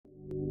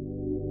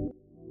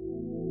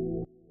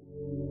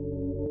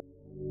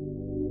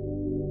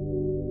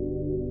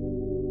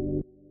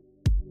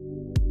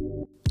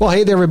Well,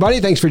 hey there,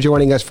 everybody. Thanks for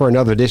joining us for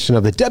another edition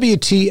of the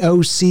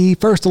WTOC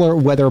First Alert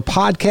Weather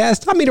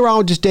Podcast. I'm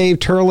meteorologist Dave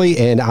Turley,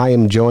 and I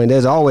am joined,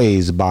 as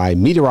always, by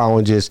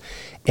meteorologist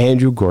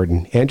Andrew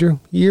Gordon. Andrew,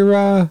 you're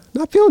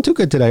not feeling too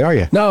good today, are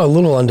you? No, a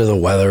little under the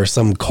weather,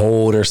 some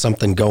cold or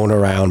something going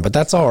around, but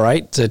that's all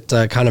right. It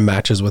kind of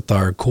matches with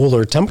our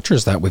cooler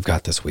temperatures that we've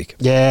got this week.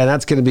 Yeah,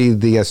 that's going to be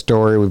the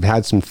story. We've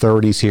had some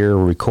 30s here.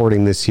 We're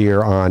recording this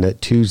here on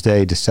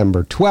Tuesday,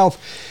 December 12th.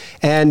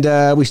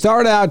 And we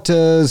started out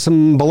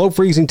some below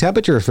freezing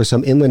temperatures for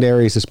some inland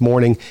areas this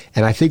morning.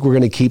 And I think we're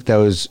going to keep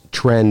those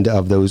trend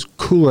of those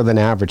cooler than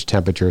average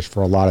temperatures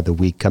for a lot of the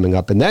week coming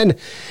up. And then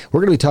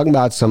we're going to be talking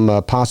about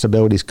some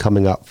possibilities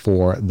coming up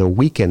for the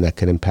weekend that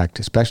could impact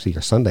especially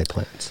your Sunday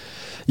plans.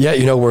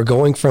 Yeah, we're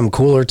going from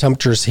cooler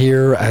temperatures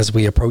here as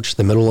we approach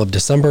the middle of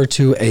December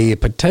to a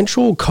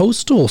potential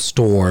coastal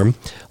storm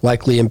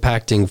likely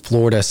impacting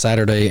Florida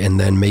Saturday and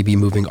then maybe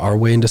moving our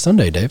way into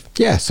Sunday, Dave.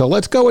 Yeah, so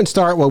let's go and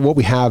start with what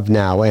we have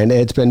now. And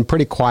it's been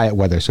pretty quiet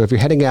weather. So if you're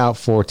heading out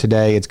for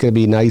today, it's going to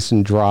be nice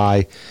and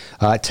dry.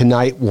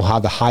 Tonight, we'll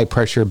have the high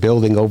pressure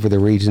building over the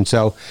region.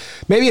 So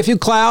maybe a few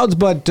clouds,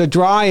 but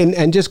dry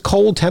and just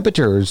cold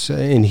temperatures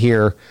in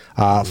here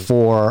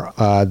for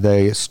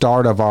the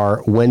start of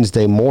our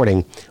Wednesday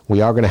morning.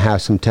 We are going to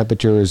have some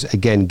temperatures,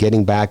 again,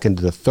 getting back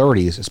into the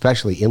 30s,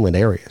 especially inland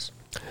areas.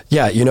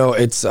 Yeah,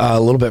 it's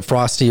a little bit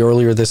frosty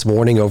earlier this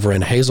morning over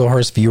in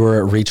Hazelhurst.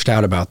 Viewer reached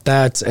out about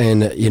that.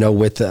 And,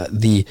 with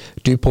the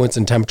dew points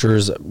and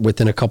temperatures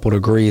within a couple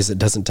degrees, it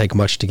doesn't take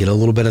much to get a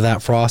little bit of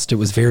that frost. It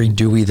was very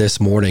dewy this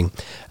morning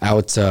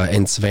out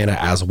in Savannah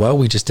as well.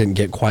 We just didn't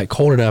get quite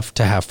cold enough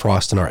to have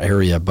frost in our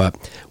area, but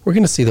we're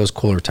going to see those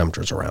cooler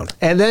temperatures around.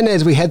 And then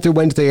as we head through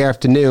Wednesday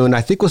afternoon, I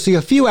think we'll see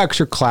a few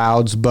extra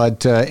clouds,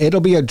 but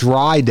it'll be a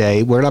dry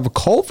day. We're going to have a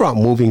cold front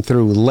moving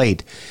through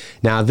late.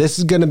 Now, this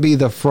is going to be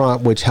the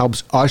front which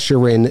helps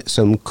usher in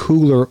some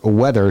cooler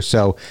weather.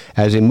 So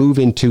as we move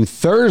into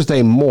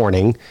Thursday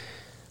morning,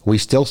 we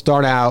still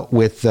start out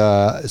with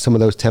some of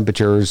those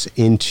temperatures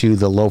into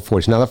the low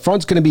 40s. Now, the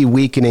front's going to be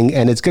weakening,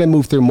 and it's going to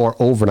move through more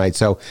overnight.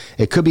 So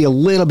it could be a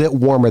little bit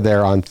warmer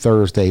there on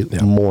Thursday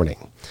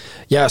morning.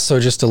 Yeah, so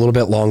just a little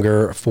bit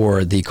longer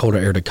for the colder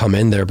air to come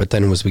in there, but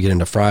then as we get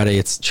into Friday,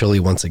 it's chilly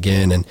once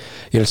again. And,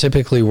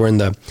 typically we're in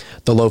the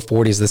low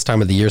 40s this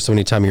time of the year, so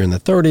anytime you're in the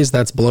 30s,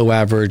 that's below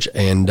average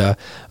and a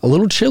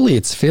little chilly.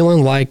 It's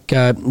feeling like,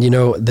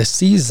 the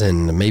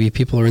season. Maybe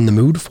people are in the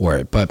mood for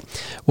it, but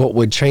what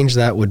would change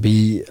that would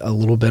be a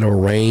little bit of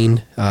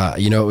rain.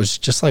 It was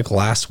just like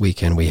last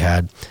weekend we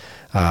had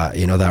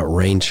that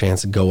rain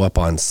chance to go up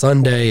on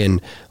Sunday,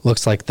 and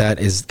looks like that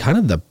is kind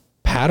of the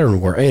pattern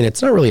we're in.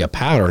 It's not really a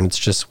pattern. It's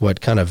just what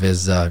kind of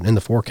is in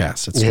the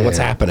forecast. It's what's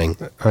happening.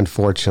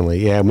 Unfortunately.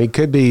 Yeah. We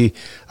could be,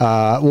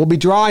 we'll be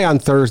dry on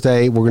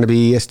Thursday. We're going to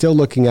be still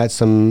looking at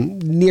some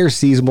near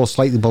seasonable,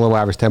 slightly below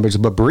average temperatures,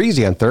 but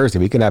breezy on Thursday.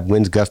 We could have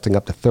winds gusting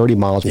up to 30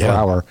 miles per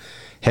hour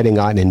heading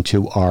on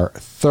into our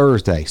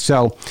Thursday.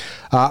 So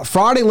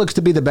Friday looks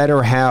to be the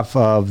better half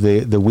of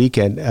the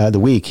weekend, the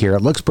week here.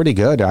 It looks pretty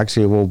good.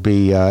 Actually, it will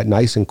be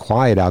nice and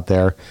quiet out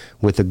there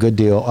with a good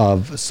deal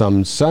of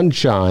some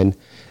sunshine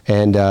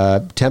and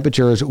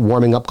temperatures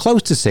warming up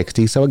close to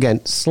 60. So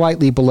again,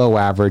 slightly below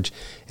average.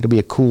 It'll be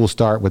a cool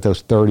start with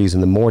those 30s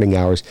in the morning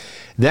hours.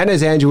 Then,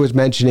 as Andrew was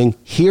mentioning,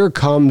 here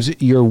comes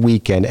your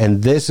weekend.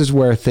 And this is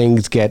where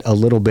things get a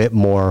little bit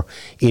more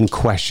in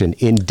question,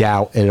 in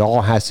doubt. And it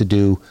all has to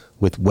do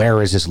with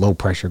where is this low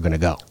pressure going to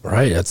go?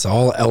 Right. It's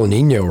all El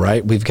Nino,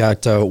 right? We've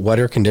got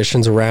wetter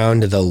conditions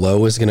around. The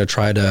low is going to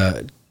try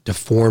to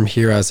deform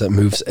here as it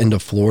moves into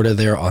Florida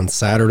there on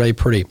Saturday.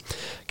 Pretty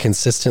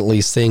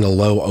consistently seeing a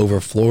low over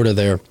Florida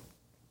there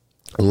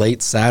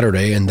late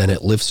Saturday, and then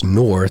it lifts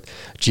north.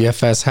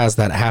 GFS has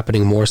that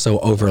happening more so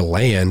over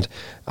land,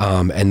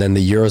 and then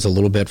the Euro is a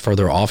little bit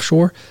further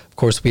offshore. Of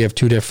course, we have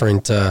two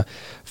different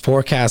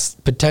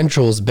forecast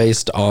potentials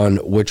based on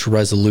which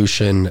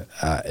resolution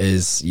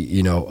is,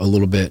 a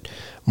little bit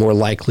more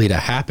likely to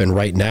happen.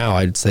 Right now,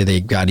 I'd say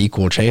they've got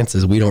equal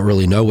chances. We don't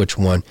really know which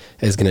one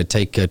is going to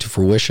take to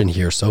fruition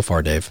here so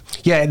far, Dave.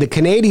 Yeah, the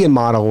Canadian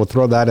model, we'll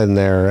throw that in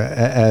there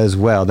as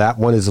well. That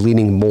one is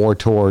leaning more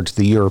towards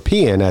the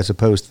European as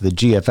opposed to the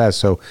GFS.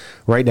 So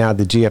right now,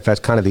 the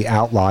GFS kind of the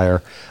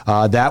outlier.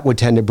 That would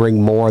tend to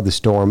bring more of the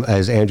storm,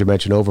 as Andrew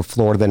mentioned, over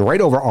Florida, then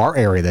right over our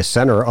area, the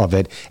center of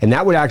it. And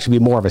that would actually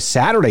be more of a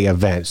Saturday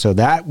event. So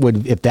that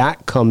would, if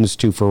that comes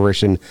to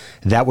fruition,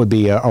 that would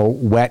be a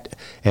wet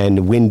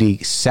and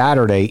windy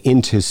Saturday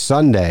into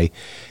Sunday.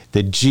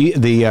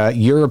 The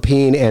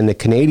European and the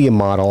Canadian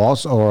model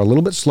also are a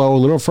little bit slow, a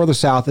little further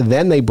south, and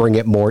then they bring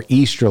it more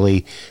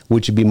easterly,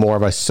 which would be more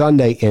of a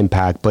Sunday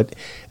impact. But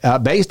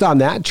based on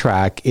that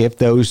track, if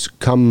those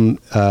come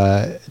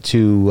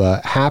to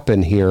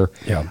happen here,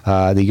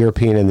 the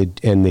European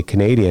and the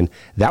Canadian,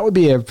 that would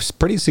be a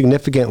pretty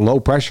significant low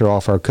pressure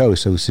off our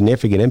coast, so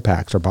significant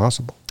impacts are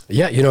possible.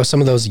 Yeah,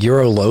 some of those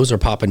Euro lows are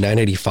popping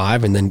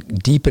 985 and then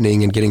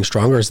deepening and getting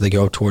stronger as they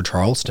go toward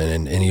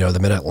Charleston and the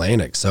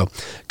mid-Atlantic. So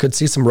could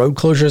see some road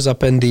closures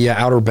up in the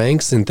Outer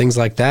Banks and things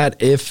like that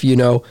if,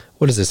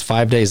 what is this,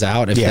 5 days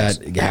out if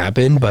that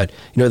happened? But,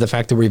 the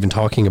fact that we're even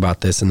talking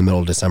about this in the middle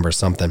of December is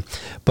something.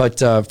 But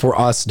for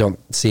us, don't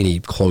see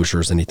any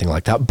closures, anything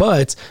like that.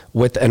 But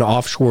with an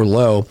offshore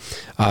low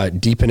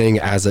deepening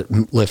as it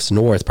lifts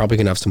north, probably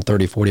going to have some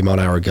 30, 40 mile an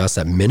hour gusts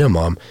at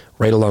minimum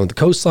right along the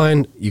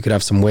coastline. You could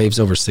have some waves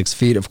over 6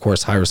 feet. Of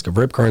course, high risk of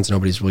rip currents.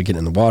 Nobody's really getting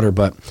in the water,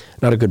 but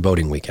not a good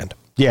boating weekend.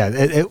 Yeah,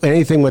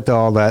 anything with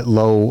all that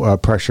low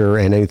pressure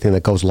and anything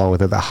that goes along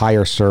with it, the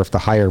higher surf, the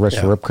higher risk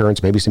for rip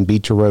currents, maybe some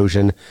beach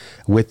erosion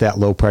with that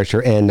low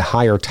pressure and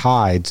higher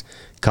tides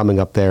coming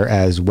up there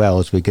as well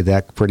as we get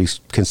that pretty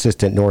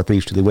consistent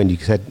northeasterly wind. You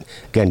said,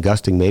 again,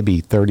 gusting maybe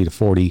 30 to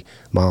 40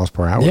 miles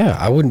per hour. Yeah,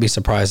 I wouldn't be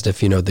surprised if,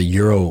 the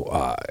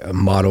Euro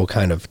model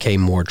kind of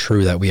came more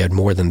true, that we had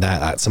more than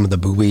that at some of the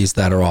buoys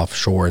that are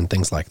offshore and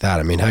things like that.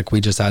 I mean, heck, we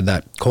just had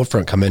that cold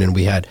front come in and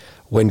we had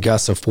wind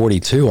gusts of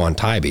 42 on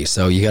Tybee.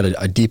 So you got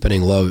a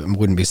deepening low.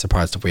 Wouldn't be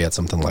surprised if we had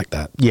something like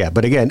that. Yeah,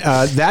 but again,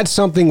 that's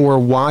something we're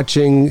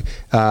watching.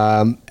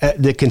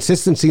 The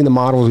consistency in the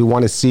models, we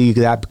want to see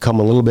that become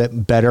a little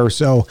bit better.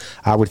 So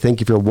I would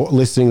think if you're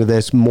listening to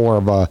this more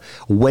of a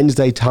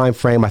Wednesday time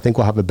frame, I think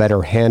we'll have a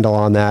better handle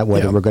on that,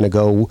 whether we're going to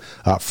go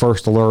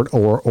first alert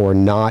or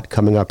not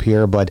coming up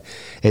here. But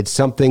it's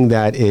something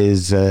that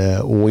is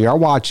we are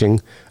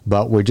watching,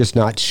 but we're just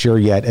not sure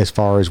yet as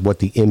far as what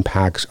the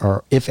impacts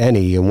are, if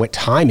any, and what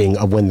timing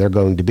of when they're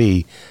going to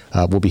be.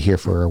 We'll be here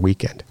for a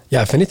weekend.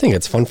 Yeah, if anything,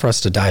 it's fun for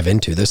us to dive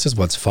into. This is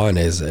what's fun,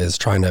 is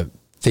trying to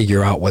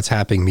figure out what's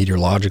happening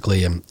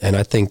meteorologically. And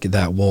I think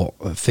that we'll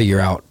figure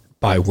out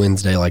by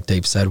Wednesday, like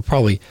Dave said,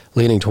 probably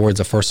leaning towards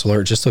a first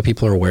alert, just so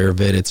people are aware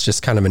of it. It's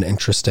just kind of an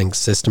interesting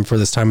system for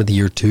this time of the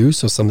year too.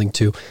 So something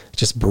to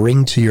just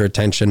bring to your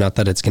attention, not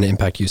that it's going to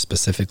impact you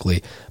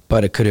specifically,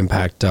 but it could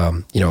impact,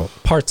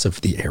 parts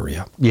of the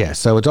area. Yeah.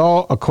 So it's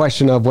all a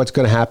question of what's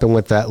going to happen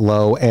with that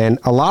low. And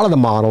a lot of the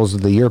models,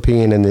 the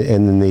European and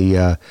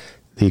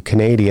the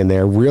Canadian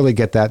there, really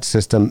get that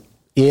system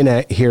in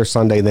at here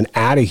Sunday, then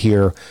out of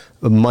here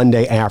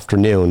Monday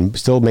afternoon.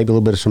 Still maybe a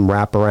little bit of some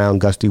wraparound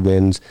gusty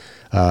winds,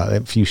 a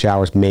few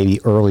showers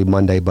maybe early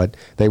Monday, but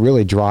they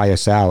really dry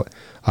us out.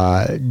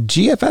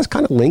 GFS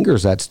kind of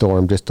lingers that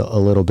storm just a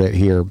little bit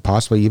here,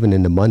 possibly even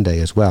into Monday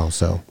as well.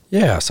 So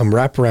yeah, some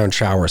wraparound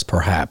showers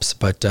perhaps,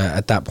 but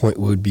at that point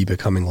we would be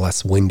becoming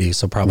less windy,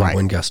 so probably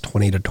wind gusts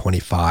 20 to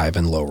 25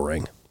 and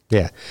lowering.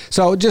 Yeah.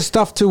 So just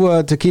stuff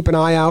to keep an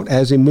eye out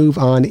as we move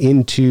on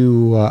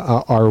into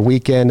our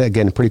weekend.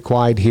 Again, pretty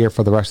quiet here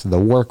for the rest of the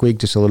work week,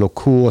 just a little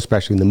cool,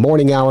 especially in the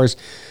morning hours.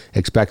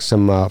 Expect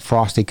some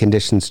frosty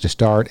conditions to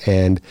start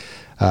and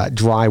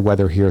dry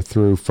weather here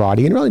through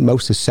Friday. And really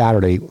most of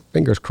Saturday,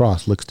 fingers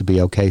crossed, looks to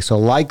be okay. So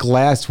like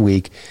last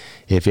week,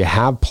 if you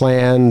have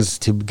plans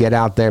to get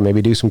out there,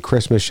 maybe do some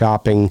Christmas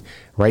shopping,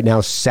 right now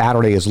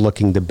Saturday is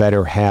looking the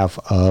better half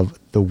of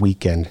the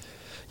weekend.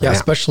 Yeah,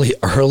 especially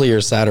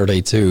earlier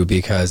Saturday too,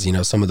 because,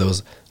 some of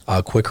those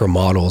quicker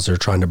models are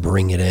trying to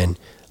bring it in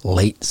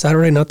late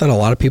Saturday. Not that a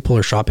lot of people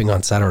are shopping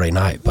on Saturday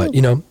night, but,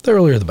 the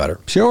earlier the better.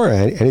 Sure.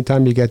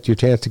 Anytime you get your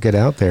chance to get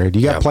out there. Do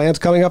you got plans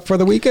coming up for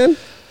the weekend?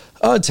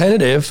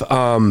 Tentative.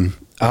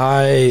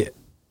 A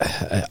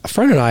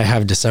friend and I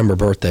have December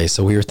birthday,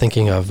 so we were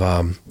thinking of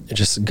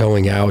just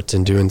going out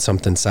and doing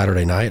something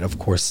Saturday night. Of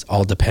course,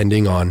 all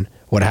depending on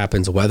what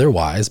happens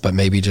weather-wise, but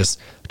maybe just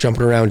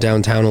jumping around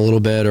downtown a little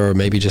bit, or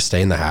maybe just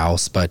stay in the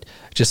house, but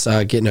just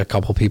getting a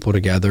couple people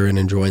together and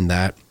enjoying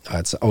that.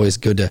 It's always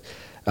good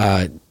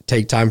to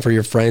take time for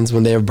your friends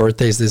when they have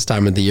birthdays this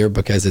time of the year,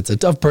 because it's a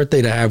tough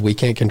birthday to have. We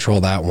can't control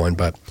that one,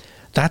 but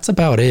that's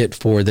about it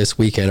for this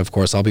weekend. Of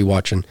course, I'll be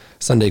watching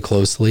Sunday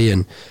closely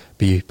and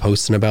be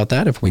posting about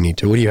that if we need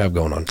to. What do you have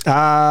going on?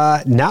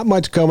 Not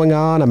much going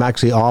on. I'm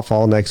actually off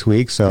all next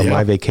week, so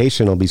my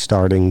vacation will be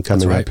starting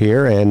coming up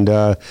here, and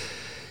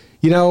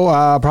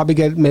probably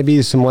get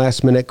maybe some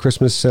last minute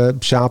Christmas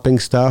shopping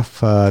stuff.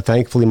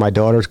 Thankfully, my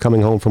daughter's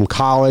coming home from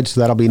college, so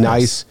that'll be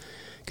nice.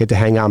 Get to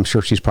hang out. I'm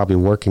sure she's probably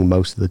working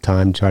most of the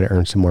time to try to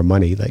earn some more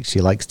money. Like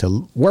she likes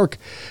to work,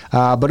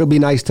 but it'll be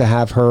nice to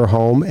have her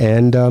home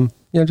and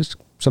just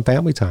some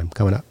family time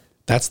coming up.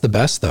 That's the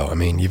best, though. I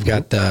mean, you've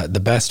got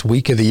the best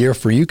week of the year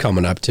for you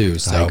coming up too.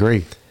 So I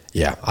agree.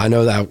 Yeah, I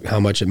know that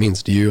how much it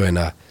means to you, and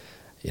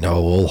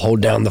we'll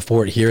hold down the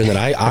fort here, and then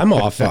I'm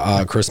off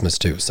Christmas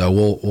too, so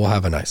we'll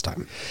have a nice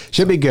time.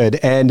 Should be good.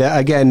 And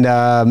again,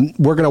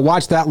 we're going to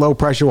watch that low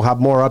pressure. We'll have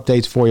more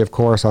updates for you, of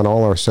course, on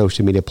all our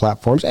social media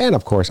platforms, and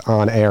of course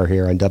on air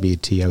here on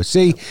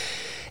WTOC.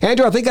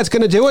 Andrew, I think that's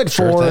going to do it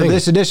for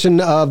this edition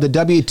of the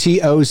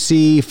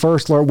WTOC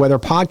First Alert Weather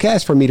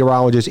Podcast. For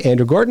meteorologist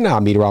Andrew Gordon,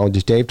 I'm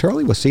meteorologist Dave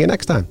Turley. We'll see you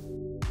next time.